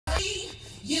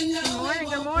Good morning,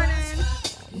 good morning.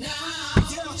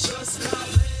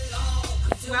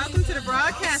 Welcome to the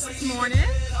broadcast this morning.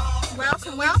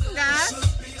 Welcome, welcome, guys.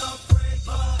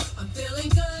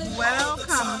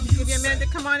 Welcome. Give you a minute to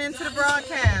come on into the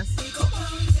broadcast.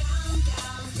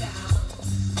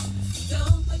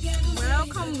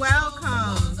 Welcome,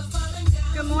 welcome.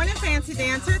 Good morning, Fancy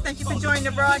Dancer. Thank you for joining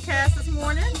the broadcast this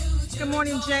morning. Good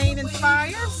morning, Jane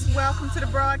Inspires. Welcome to the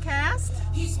broadcast.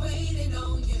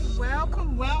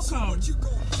 Welcome, welcome.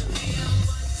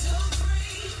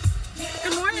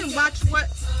 Good morning. Watch what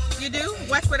you do.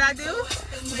 Watch what I do.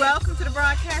 Welcome to the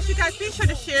broadcast. You guys be sure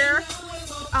to share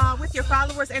with your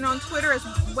followers and on Twitter as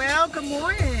well. Good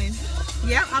morning.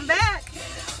 Yep, I'm back.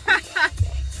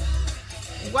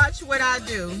 Watch what I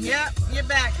do. Yep, you're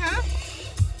back, huh?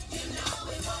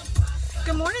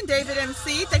 Good morning, David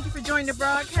MC. Thank you for joining the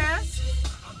broadcast.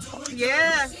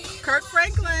 Yeah, Kirk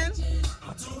Franklin.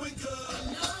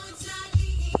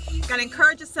 Gotta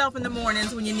encourage yourself in the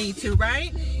mornings when you need to,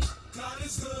 right?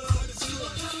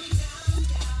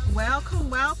 Welcome,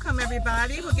 welcome,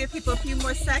 everybody. We'll give people a few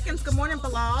more seconds. Good morning,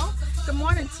 Bilal. Good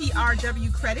morning,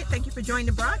 TRW Credit. Thank you for joining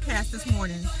the broadcast this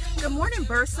morning. Good morning,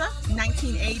 Bursa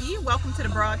 1980. Welcome to the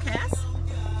broadcast.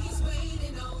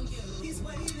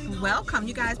 Welcome.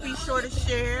 You guys be sure to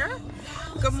share.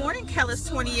 Good morning, Kellis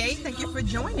 28. Thank you for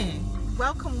joining.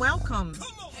 Welcome, welcome.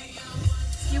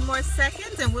 A few more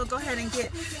seconds and we'll go ahead and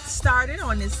get started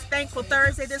on this Thankful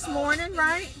Thursday this morning,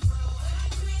 right?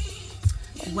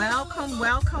 Welcome,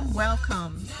 welcome,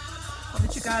 welcome. Hope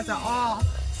that you guys are all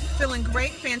feeling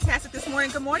great, fantastic this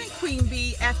morning. Good morning, Queen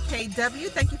Bee FKW.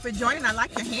 Thank you for joining. I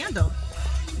like your handle.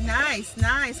 Nice,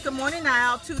 nice. Good morning,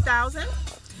 Niall 2000.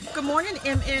 Good morning,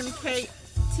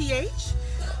 MMKTH.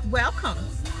 Welcome.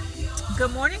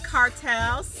 Good morning,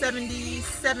 Cartel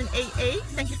 7788.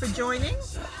 Thank you for joining.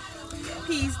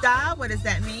 Peace dial. What does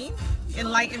that mean?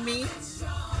 Enlighten me.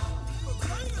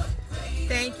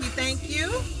 Thank you, thank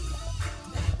you.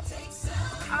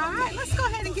 All right, let's go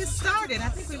ahead and get started. I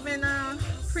think we've been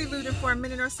preluding for a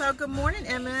minute or so. Good morning,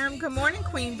 MM. Good morning,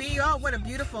 Queen Bee. Oh, what a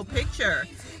beautiful picture.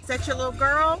 Is that your little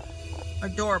girl?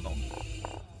 Adorable.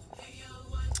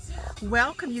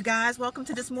 Welcome, you guys. Welcome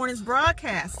to this morning's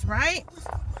broadcast, right?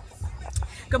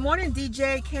 Good morning,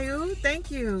 DJ KU.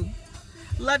 Thank you.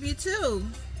 Love you too.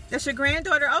 That's your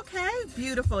granddaughter? Okay,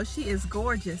 beautiful. She is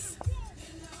gorgeous.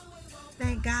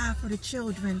 Thank God for the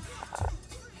children.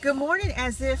 Good morning,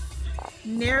 as if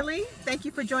nearly. Thank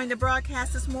you for joining the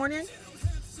broadcast this morning.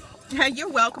 You're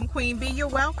welcome, Queen Bee. You're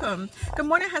welcome. Good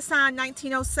morning, Hassan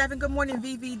 1907. Good morning,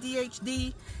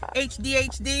 VVDHD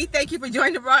HDHD. Thank you for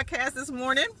joining the broadcast this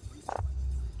morning.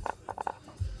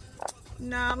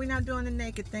 No, we're not doing the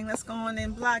naked thing. Let's go on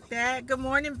and block that. Good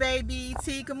morning, Baby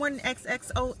T. Good morning,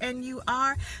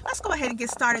 XXONUR. Let's go ahead and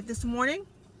get started this morning.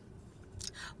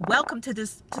 Welcome to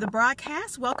the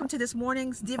broadcast. Welcome to this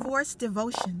morning's divorce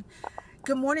devotion.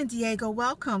 Good morning, Diego.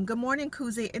 Welcome. Good morning,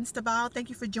 Kuze Instabal. Thank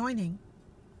you for joining.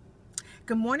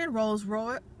 Good morning, Rose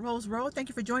Road. Thank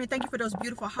you for joining. Thank you for those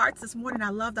beautiful hearts this morning. I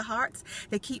love the hearts.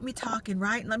 They keep me talking,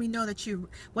 right? And let me know that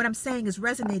what I'm saying is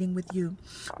resonating with you.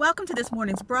 Welcome to this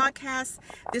morning's broadcast,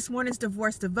 this morning's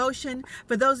divorce devotion.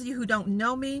 For those of you who don't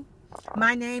know me,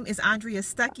 my name is Andrea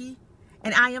Stuckey,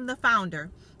 and I am the founder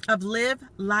of Live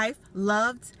Life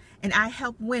Loved, and I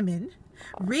help women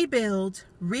rebuild,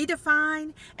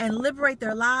 redefine, and liberate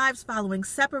their lives following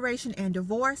separation and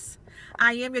divorce.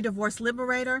 I am your divorce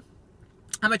liberator.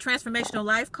 I'm a transformational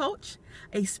life coach,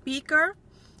 a speaker,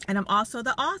 and I'm also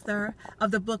the author of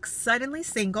the book Suddenly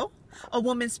Single, a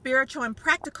woman's spiritual and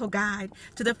practical guide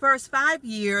to the first 5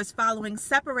 years following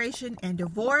separation and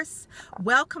divorce.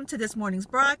 Welcome to this morning's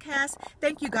broadcast.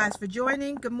 Thank you guys for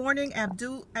joining. Good morning,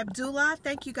 Abdullah.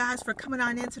 Thank you guys for coming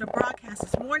on into the broadcast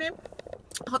this morning.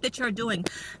 I hope that you're doing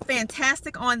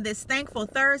fantastic on this Thankful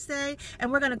Thursday.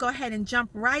 And we're going to go ahead and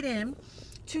jump right in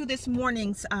to this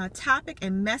morning's topic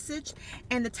and message.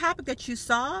 And the topic that you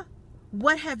saw,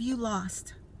 what have you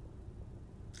lost?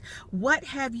 What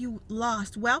have you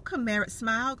lost? Welcome, Merit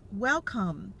Smile.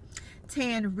 Welcome,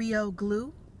 Tan Rio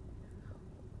Glue.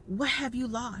 What have you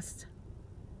lost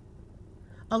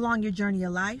along your journey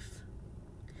of life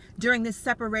during this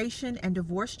separation and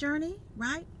divorce journey,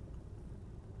 right?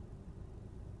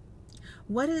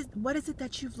 What is it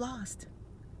that you've lost?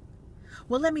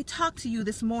 Well, let me talk to you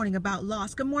this morning about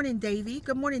loss. Good morning, Davey.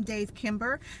 Good morning, Dave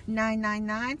Kimber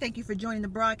 999. Thank you for joining the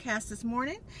broadcast this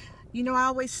morning. You know, I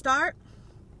always start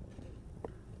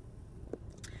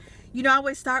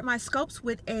my scopes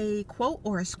with a quote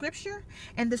or a scripture.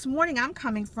 And this morning I'm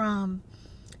coming from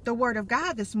the Word of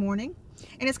God this morning.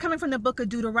 And it's coming from the book of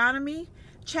Deuteronomy,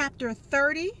 chapter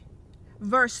 30,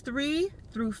 verse 3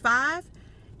 through 5.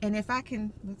 And if I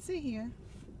can, let's see here.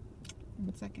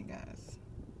 1 second, guys.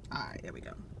 All right, there we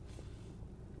go.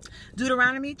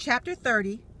 Deuteronomy chapter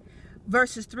 30,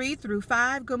 verses 3 through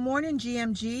 5. Good morning,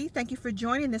 GMG. Thank you for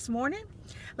joining this morning.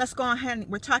 Let's go ahead.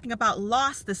 We're talking about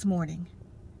loss this morning.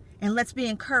 And let's be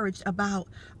encouraged about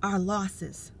our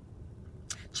losses.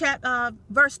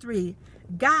 Verse 3,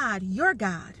 God, your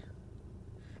God.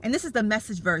 And this is the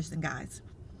Message version, guys.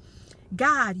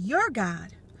 God, your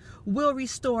God, will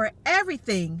restore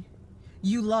everything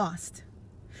you lost.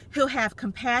 He'll have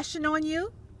compassion on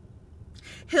you.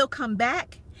 He'll come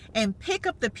back and pick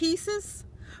up the pieces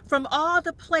from all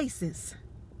the places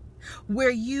where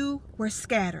you were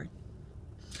scattered.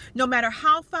 No matter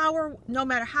how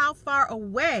far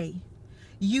away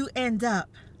you end up,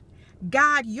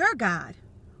 God, your God,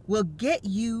 will get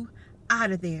you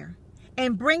out of there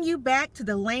and bring you back to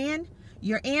the land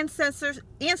your ancestors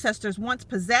once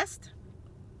possessed.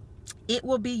 It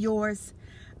will be yours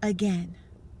again.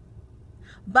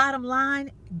 Bottom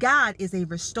line, God is a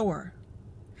restorer.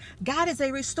 God is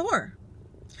a restorer.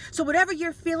 So whatever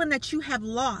you're feeling that you have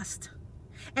lost,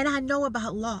 and I know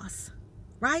about loss,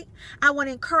 right? I want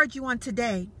to encourage you on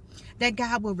today that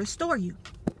God will restore you.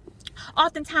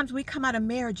 Oftentimes we come out of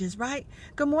marriages, right?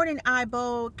 Good morning,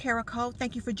 Ibo Carico.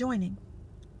 Thank you for joining.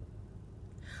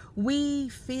 We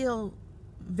feel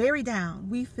very down.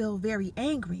 We feel very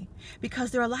angry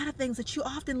because there are a lot of things that you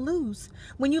often lose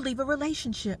when you leave a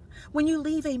relationship, when you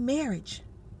leave a marriage.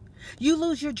 You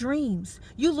lose your dreams.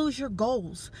 You lose your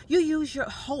goals. You lose your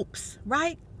hopes,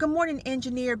 right? Good morning,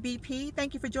 Engineer BP.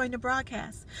 Thank you for joining the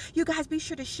broadcast. You guys be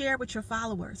sure to share with your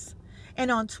followers and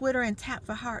on Twitter and tap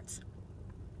for hearts.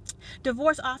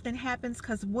 Divorce often happens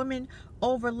because women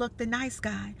overlook the nice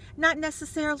guy. Not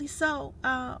necessarily so,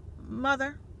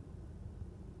 mother.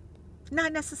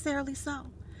 Not necessarily so.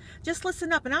 Just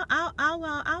listen up, and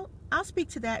I'll speak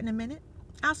to that in a minute.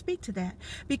 I'll speak to that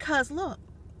because look.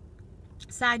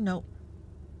 Side note.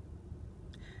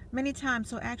 Many times,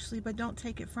 so actually, but don't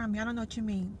take it from me. I don't know what you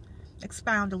mean.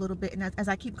 Expound a little bit, and as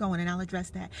I keep going, and I'll address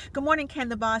that. Good morning, Ken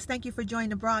the Boss. Thank you for joining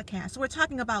the broadcast. So we're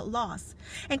talking about loss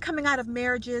and coming out of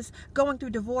marriages, going through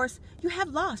divorce. You have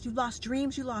lost. You've lost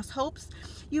dreams. You lost hopes.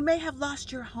 You may have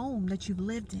lost your home that you've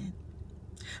lived in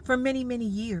for many, many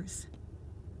years.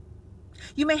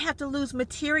 You may have to lose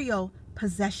material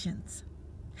possessions,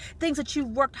 things that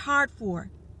you've worked hard for.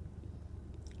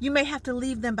 You may have to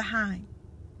leave them behind.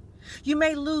 You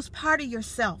may lose part of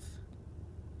yourself.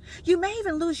 You may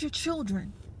even lose your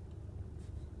children,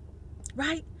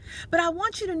 right? But I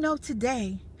want you to know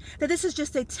today that this is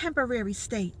just a temporary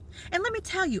state. And let me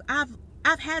tell you,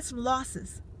 I've had some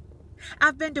losses.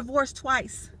 I've been divorced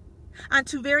twice on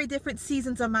 2 very different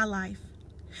seasons of my life.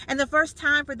 And the first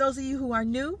time, for those of you who are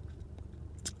new,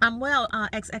 I'm well,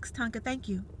 XX Tonka, thank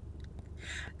you.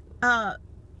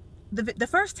 The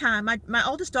first time, my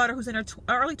oldest daughter, who's in her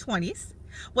early 20s,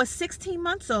 was 16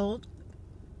 months old.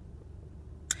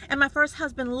 And my first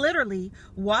husband literally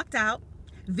walked out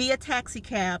via taxi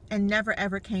cab and never,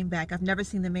 ever came back. I've never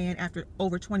seen the man after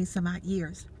over 20 some odd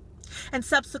years. And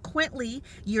subsequently,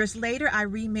 years later, I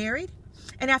remarried.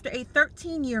 And after a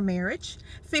 13-year marriage,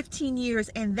 15 years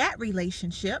in that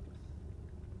relationship,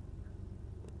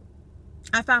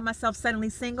 I found myself suddenly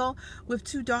single with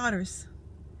 2 daughters,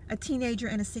 a teenager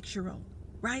and a 6-year-old,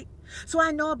 right? So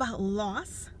I know about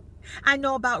loss. I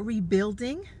know about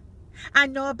rebuilding. I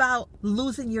know about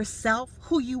losing yourself,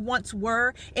 who you once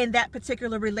were in that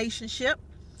particular relationship,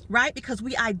 right? Because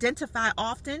we identify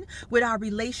often with our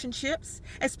relationships,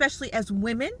 especially as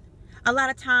women. A lot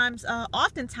of times,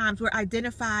 oftentimes we're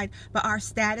identified by our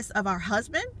status of our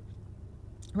husband,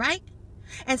 right?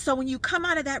 And so when you come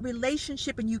out of that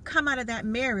relationship and you come out of that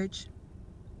marriage,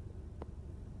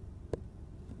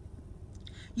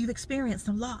 you've experienced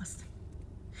some loss.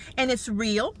 And it's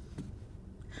real.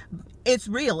 It's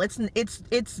real. It's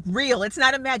real. It's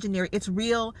not imaginary. It's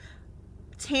real,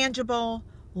 tangible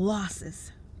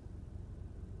losses.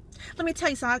 Let me tell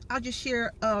you something. I'll just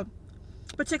share a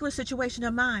particular situation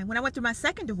of mine. When I went through my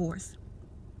second divorce,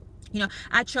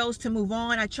 I chose to move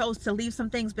on. I chose to leave some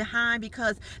things behind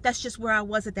because that's just where I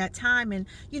was at that time. And,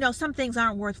 some things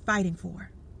aren't worth fighting for.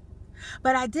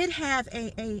 But I did have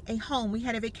a home. We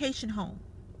had a vacation home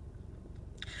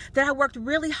that I worked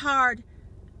really hard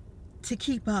to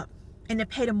keep up and to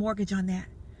pay the mortgage on that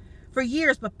for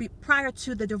years, but prior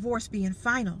to the divorce being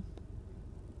final.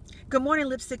 Good morning,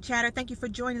 Lipstick Chatter. Thank you for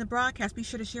joining the broadcast. Be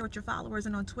sure to share with your followers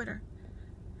and on Twitter.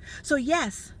 So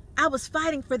yes, I was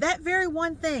fighting for that very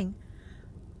one thing.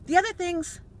 The other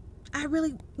things, I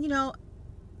really,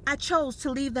 I chose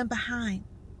to leave them behind,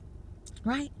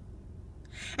 right?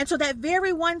 And so that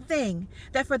very one thing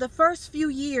that for the first few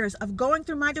years of going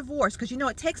through my divorce, because you know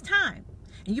it takes time,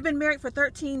 and you've been married for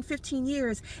 13, 15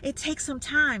 years, it takes some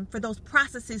time for those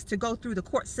processes to go through the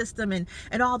court system and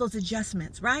all those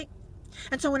adjustments, right?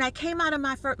 And so when I came out of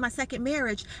my second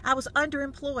marriage, I was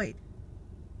underemployed.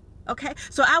 Okay,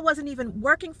 so I wasn't even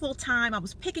working full time. I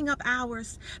was picking up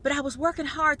hours, but I was working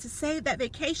hard to save that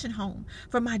vacation home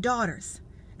for my daughters.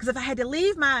 Because if I had to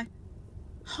leave my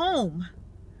home,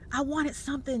 I wanted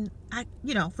something,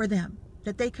 for them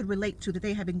that they could relate to, that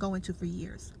they had been going to for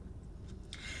years.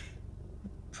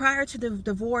 Prior to the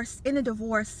divorce, in the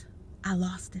divorce, I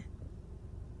lost it.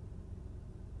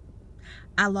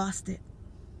 I lost it.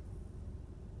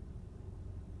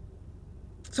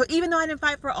 So even though I didn't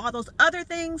fight for all those other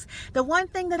things, the one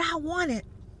thing that I wanted,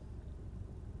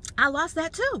 I lost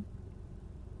that too.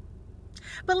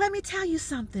 But let me tell you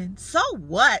something. So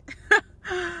what?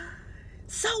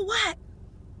 So what?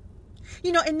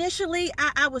 Initially,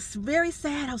 I was very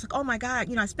sad. I was like, oh my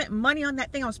God, I spent money on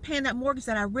that thing. I was paying that mortgage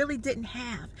that I really didn't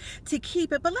have to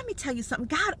keep it. But let me tell you something.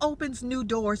 God opens new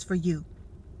doors for you.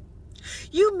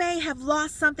 You may have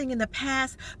lost something in the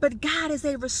past, but God is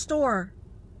a restorer.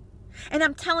 And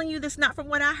I'm telling you this not from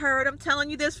what I heard. I'm telling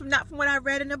you this not from what I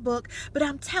read in a book, but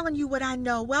I'm telling you what I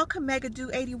know. Welcome,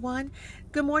 Megadu81.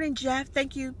 Good morning, Jeff.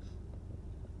 Thank you.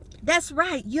 That's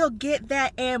right. You'll get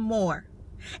that and more.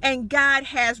 And God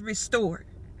has restored.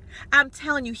 I'm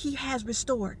telling you, He has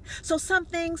restored. So some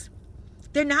things,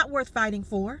 they're not worth fighting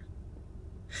for.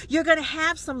 You're going to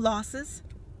have some losses,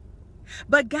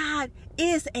 but God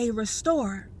is a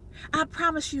restorer. I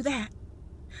promise you that.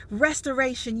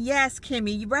 Restoration. Yes,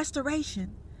 Kimmy,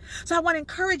 restoration. So I want to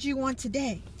encourage you on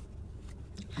today.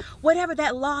 Whatever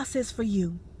that loss is for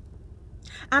you,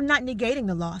 I'm not negating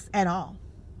the loss at all.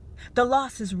 The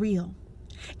loss is real.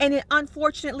 And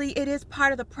unfortunately, it is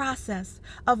part of the process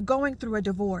of going through a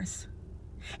divorce.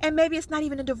 And maybe it's not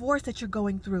even a divorce that you're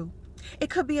going through.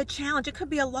 It could be a challenge. It could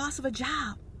be a loss of a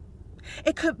job.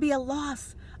 It could be a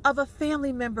loss of a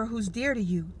family member who's dear to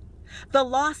you. The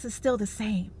loss is still the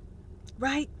same,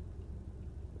 right?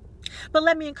 But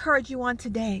let me encourage you on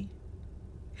today.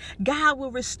 God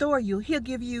will restore you. He'll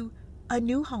give you a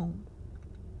new home.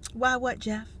 Why what,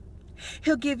 Jeff?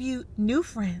 He'll give you new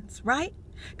friends, right?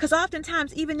 Because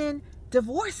oftentimes, even in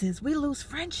divorces, we lose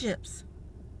friendships.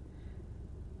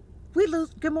 We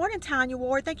lose. Good morning, Tanya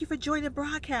Ward. Thank you for joining the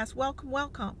broadcast. Welcome,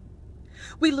 welcome.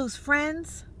 We lose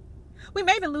friends. We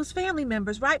may even lose family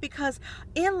members, right? Because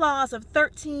in-laws of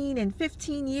 13 and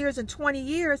 15 years and 20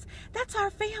 years, that's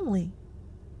our family.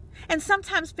 And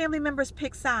sometimes family members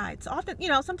pick sides. Often,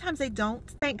 sometimes they don't.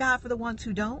 Thank God for the ones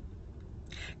who don't.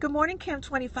 Good morning,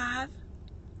 Kim25.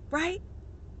 Right?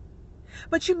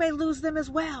 But you may lose them as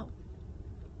well.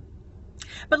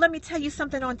 But let me tell you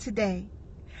something on today.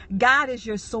 God is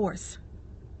your source.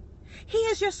 He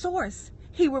is your source.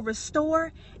 He will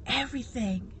restore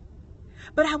everything.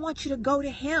 But I want you to go to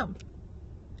Him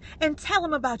and tell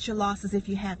Him about your losses if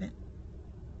you haven't.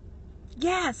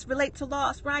 Yes, relate to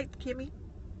loss, right, Kimmy?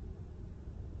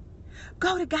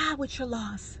 Go to God with your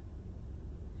loss.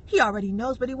 He already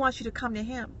knows, but He wants you to come to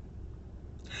Him.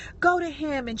 Go to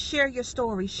Him and share your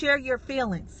story, share your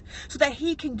feelings, so that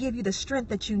He can give you the strength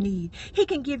that you need. He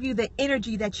can give you the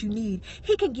energy that you need.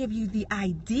 He can give you the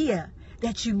idea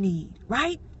that you need,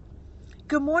 right?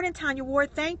 Good morning, Tanya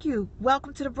Ward. Thank you.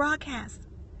 Welcome to the broadcast.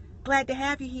 Glad to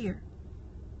have you here.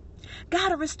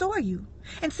 God will restore you.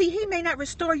 And see, He may not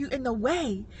restore you in the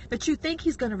way that you think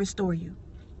He's going to restore you.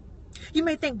 You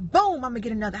may think, boom, I'm going to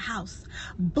get another house.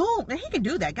 Boom. And He can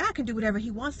do that. God can do whatever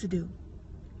He wants to do.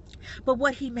 But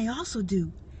what He may also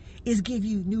do is give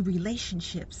you new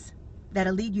relationships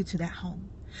that'll lead you to that home.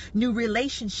 New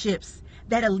relationships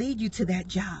that'll lead you to that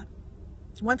job.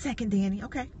 1 second, Danny.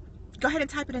 Okay. Go ahead and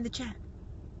type it in the chat.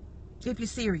 If you're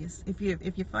serious. If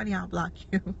you're funny, I'll block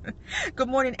you. Good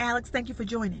morning, Alex. Thank you for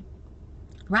joining.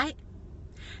 Right?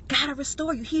 God will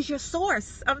restore you. He's your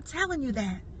source. I'm telling you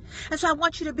that. And so I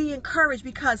want you to be encouraged,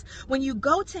 because when you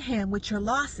go to Him with your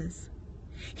losses,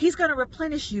 He's going to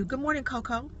replenish you. Good morning,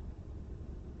 Coco.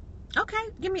 Okay,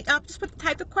 give me up. Just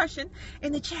type the question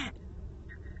in the chat.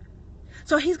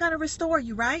 So He's going to restore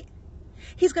you, right?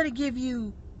 He's going to give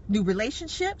you new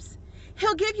relationships.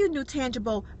 He'll give you new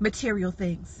tangible material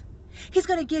things. He's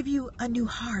going to give you a new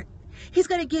heart. He's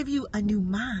going to give you a new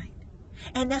mind.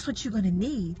 And that's what you're going to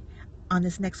need on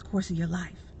this next course of your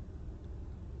life.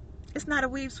 It's not a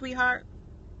weave, sweetheart.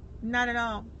 Not at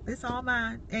all. It's all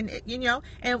mine. And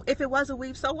and if it was a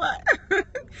weave, so what?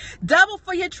 Double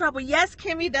for your trouble. Yes,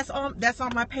 Kimmy, that's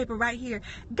on my paper right here.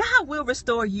 God will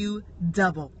restore you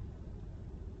double.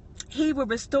 He will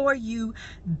restore you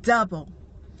double.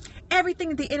 Everything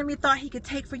that the enemy thought he could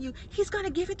take from you, he's going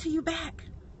to give it to you back.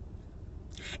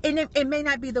 And it may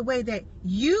not be the way that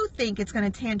you think it's going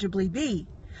to tangibly be,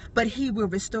 but he will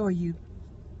restore you.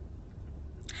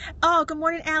 Oh, good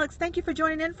morning, Alex. Thank you for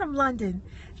joining in from London.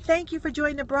 Thank you for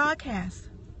joining the broadcast.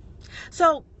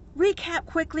 So, recap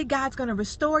quickly. God's going to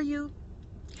restore you.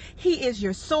 He is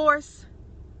your source,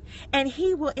 and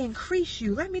he will increase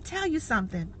you. Let me tell you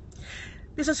something.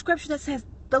 There's a scripture that says,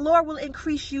 the Lord will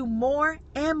increase you more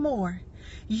and more,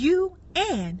 you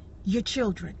and your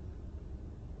children.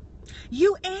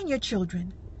 You and your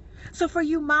children. So for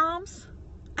you moms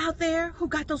out there who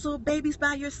got those little babies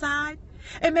by your side,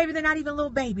 and maybe they're not even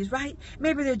little babies, right?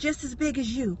 Maybe they're just as big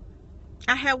as you.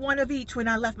 I had one of each when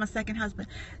I left my second husband.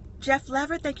 Jeff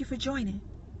Lever, thank you for joining.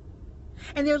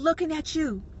 And they're looking at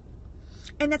you.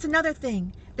 And that's another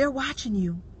thing. They're watching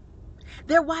you.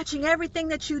 They're watching everything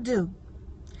that you do.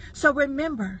 So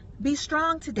remember, be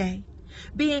strong today.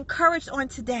 Be encouraged on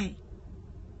today.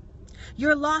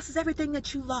 Your loss is everything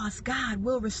that you lost. God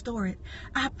will restore it.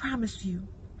 I promise you.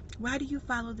 Why do you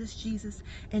follow this Jesus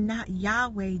and not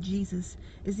Yahweh? Jesus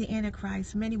is the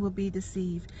Antichrist. Many will be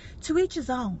deceived. To each his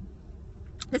own.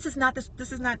 This is not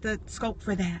the scope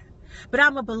for that. But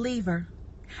I'm a believer.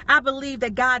 I believe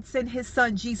that God sent his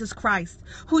son, Jesus Christ,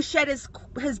 who shed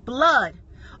his blood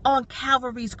on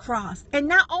Calvary's cross. And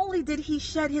not only did he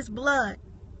shed his blood,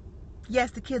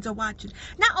 yes, the kids are watching.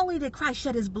 Not only did Christ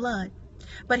shed his blood,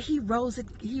 but he rose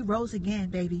again,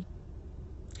 baby.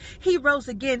 He rose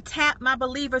again. Tap, my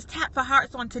believers, tap for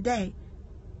hearts on today.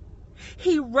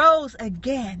 He rose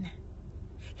again.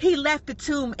 He left the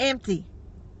tomb empty.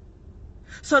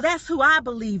 So that's who I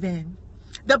believe in.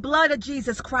 The blood of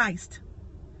Jesus Christ.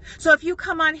 So if you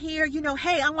come on here,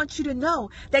 hey, I want you to know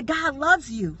that God loves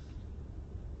you.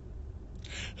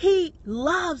 He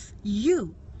loves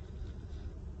you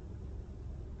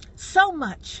so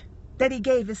much that he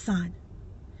gave his son.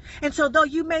 And so though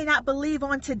you may not believe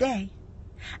on today,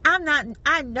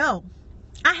 I know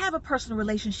I have a personal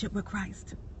relationship with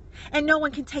Christ, and no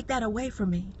one can take that away from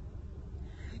me.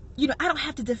 I don't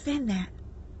have to defend that.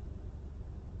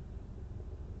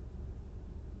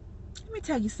 Let me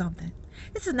tell you something.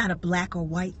 This is not a black or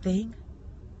white thing.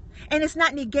 And it's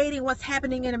not negating what's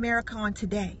happening in America on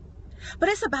today. But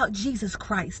it's about Jesus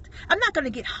Christ. I'm not going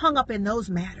to get hung up in those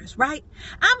matters, right?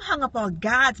 I'm hung up on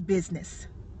God's business.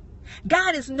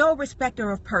 God is no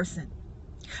respecter of person.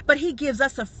 But he gives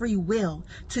us a free will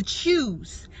to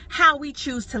choose how we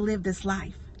choose to live this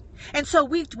life. And so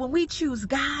when we choose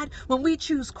God, when we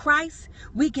choose Christ,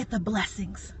 we get the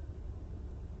blessings.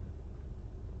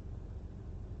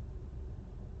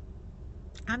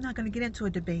 I'm not going to get into a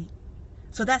debate.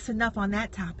 So that's enough on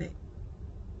that topic.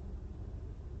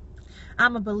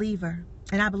 I'm a believer,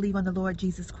 and I believe on the Lord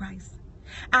Jesus Christ.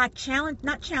 I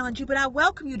not challenge you, but I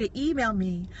welcome you to email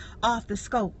me off the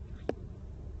scope.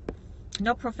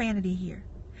 No profanity here.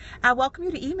 I welcome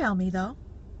you to email me, though.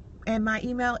 And my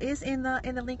email is in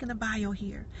the link in the bio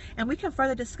here. And we can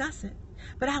further discuss it.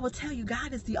 But I will tell you,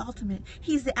 God is the ultimate.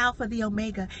 He's the Alpha, the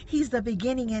Omega. He's the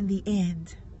beginning and the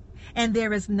end. And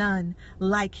there is none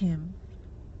like him.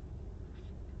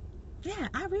 Yeah,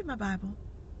 I read my Bible.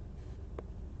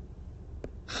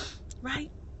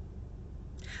 Right?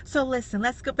 So listen,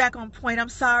 let's get back on point. I'm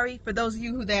sorry for those of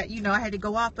you who I had to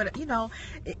go off, but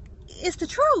it's the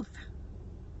truth.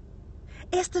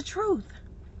 It's the truth.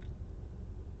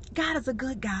 God is a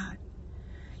good God.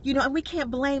 And we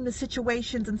can't blame the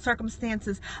situations and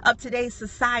circumstances of today's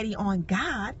society on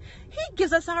God. He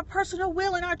gives us our personal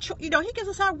will and he gives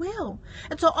us our will.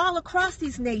 And so all across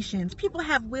these nations, people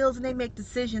have wills and they make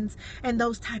decisions and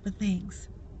those type of things.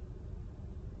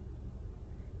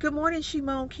 Good morning,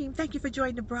 Shimon Keem. Thank you for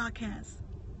joining the broadcast.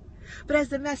 But as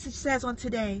the message says on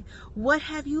today, what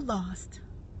have you lost?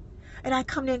 And I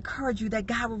come to encourage you that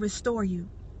God will restore you.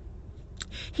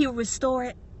 He will restore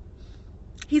it.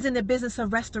 He's in the business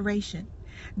of restoration.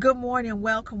 Good morning.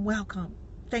 Welcome, welcome.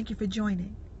 Thank you for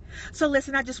joining. So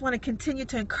listen, I just want to continue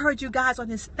to encourage you guys on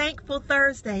this Thankful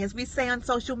Thursday, as we say on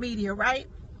social media, right?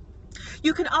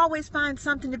 You can always find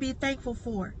something to be thankful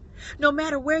for. No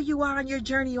matter where you are on your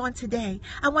journey on today,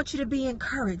 I want you to be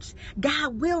encouraged.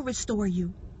 God will restore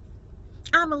you.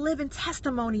 I'm a living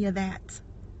testimony of that.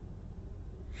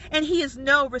 And he is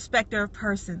no respecter of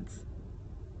persons.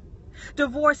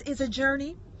 Divorce is a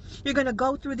journey. You're going to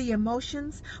go through the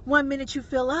emotions. 1 minute you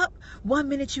feel up, 1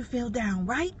 minute you feel down,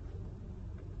 right?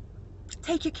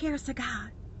 Take your cares to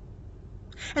God.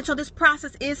 And so this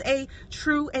process is a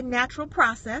true and natural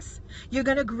process. You're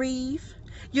going to grieve.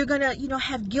 You're going to,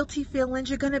 have guilty feelings.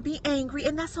 You're going to be angry,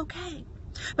 and that's okay.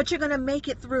 But you're going to make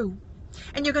it through.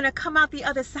 And you're going to come out the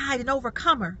other side an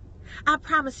overcomer. I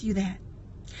promise you that.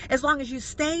 As long as you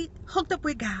stay hooked up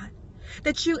with God,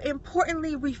 that you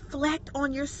importantly reflect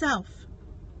on yourself.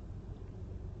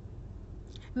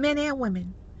 Men and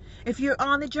women, if you're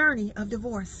on the journey of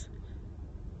divorce,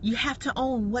 you have to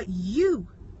own what you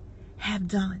have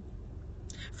done.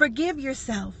 Forgive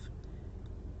yourself.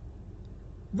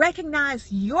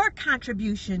 Recognize your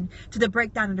contribution to the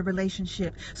breakdown of the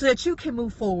relationship so that you can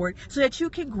move forward, so that you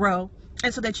can grow,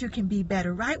 and so that you can be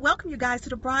better, right? Welcome you guys to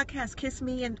the broadcast. Kiss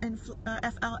me and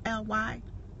FLLY.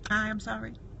 I'm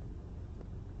sorry.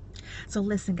 So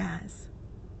listen, guys.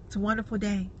 It's a wonderful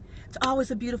day. It's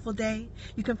always a beautiful day.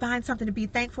 You can find something to be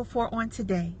thankful for on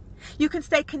today. You can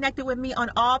stay connected with me on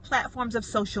all platforms of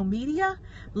social media.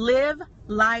 Live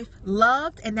Life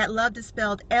Loved, and that loved is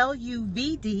spelled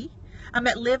L-U-V-D. I'm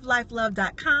at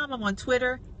livelifeloved.com. I'm on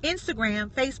Twitter, Instagram,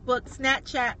 Facebook,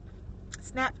 Snapchat,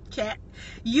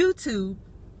 YouTube.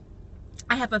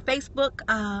 I have a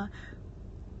Facebook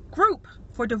group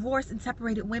for divorced and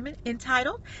separated women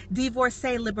entitled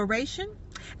Divorcee Liberation.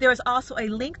 There is also a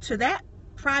link to that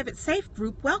private safe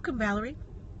group. Welcome, Valerie.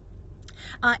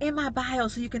 In my bio,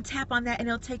 so you can tap on that and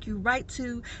it'll take you right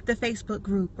to the Facebook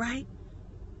group, right?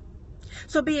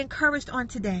 So be encouraged on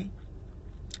today.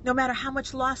 No matter how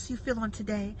much loss you feel on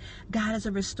today, God is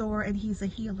a restorer and He's a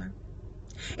healer.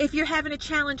 If you're having a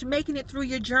challenge making it through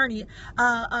your journey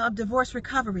of divorce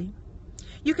recovery,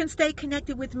 you can stay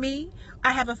connected with me.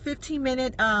 I have a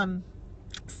 15-minute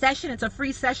session. It's a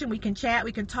free session. We can chat,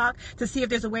 we can talk to see if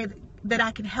there's a way that I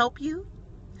can help you.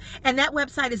 And that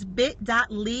website is bit.ly/coach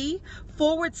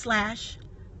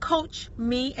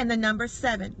me and the number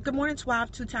 7. Good morning,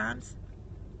 Swab, 2 times.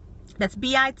 That's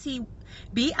bit.ly/coach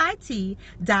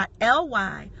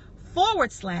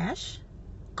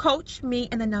me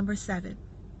and the number 7.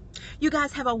 You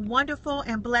guys have a wonderful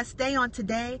and blessed day on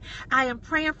today. I am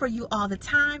praying for you all the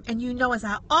time. And you know, as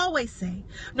I always say,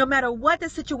 no matter what the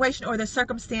situation or the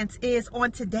circumstance is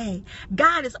on today,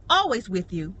 God is always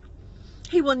with you.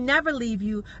 He will never leave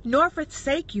you nor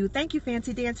forsake you. Thank you,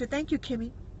 Fancy Dancer. Thank you,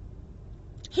 Kimmy.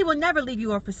 He will never leave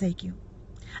you or forsake you.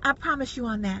 I promise you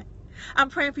on that. I'm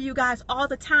praying for you guys all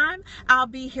the time. I'll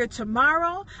be here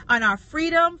tomorrow on our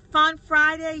Freedom Fun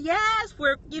Friday. Yes,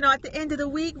 we're, at the end of the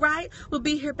week, right? We'll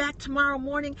be here back tomorrow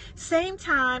morning, same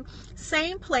time,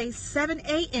 same place, 7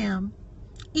 a.m.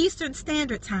 Eastern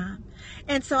Standard Time.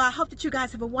 And so I hope that you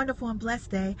guys have a wonderful and blessed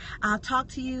day. I'll talk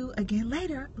to you again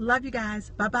later. Love you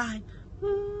guys. Bye-bye.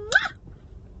 Mwah!